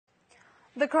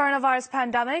The coronavirus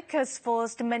pandemic has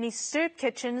forced many soup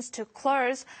kitchens to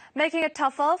close, making it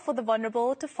tougher for the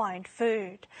vulnerable to find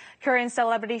food. Korean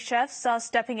celebrity chefs are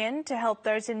stepping in to help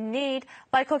those in need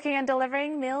by cooking and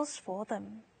delivering meals for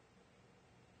them.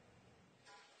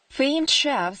 Famed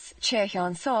chefs Choi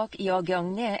Hyun-seok,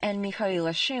 Kyung-rae, and Mihal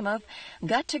Ashminov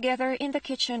got together in the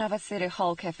kitchen of a city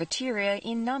hall cafeteria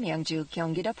in Namyangju,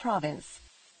 Gyeonggi-do Province.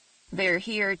 They're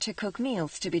here to cook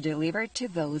meals to be delivered to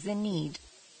those in need.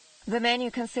 The menu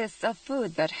consists of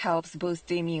food that helps boost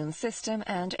the immune system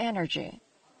and energy.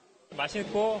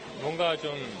 맛있고 뭔가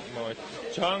좀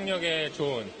저항력에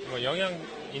좋은 영양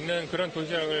있는 그런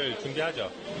도시락을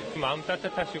준비하죠. 마음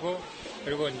따뜻하시고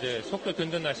그리고 이제 속도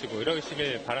든든하시고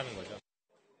이러시길 바라는 거죠.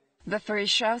 The three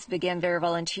chefs began their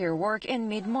volunteer work in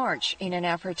mid-March in an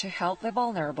effort to help the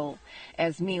vulnerable,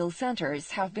 as meal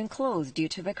centers have been closed due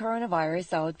to the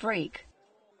coronavirus outbreak.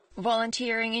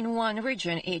 Volunteering in one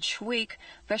region each week,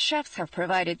 the chefs have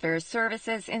provided their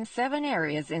services in 7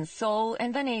 areas in Seoul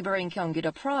and the neighboring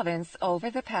Gyeonggi-do Province over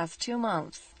the past 2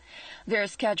 months. Their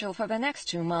schedule for the next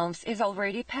 2 months is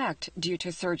already packed due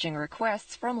to surging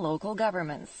requests from local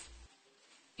governments.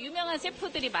 유명한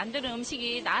셰프들이 만드는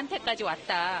음식이 나한테까지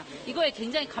왔다. 이거에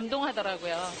굉장히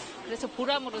감동하더라고요. 그래서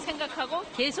보람으로 생각하고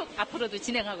계속 앞으로도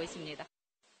진행하고 있습니다.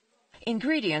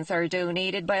 Ingredients are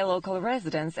donated by local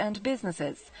residents and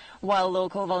businesses, while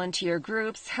local volunteer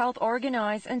groups help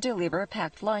organize and deliver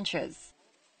packed lunches.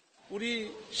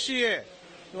 우리 시에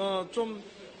좀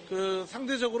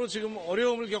상대적으로 지금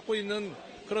어려움을 겪고 있는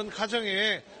그런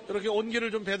가정에 이렇게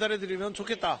온기를 좀 배달해 드리면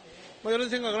좋겠다. 이런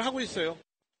생각을 하고 있어요.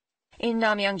 In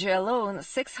Namyangju alone,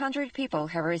 600 people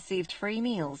have received free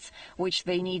meals, which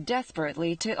they need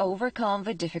desperately to overcome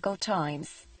the difficult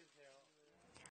times.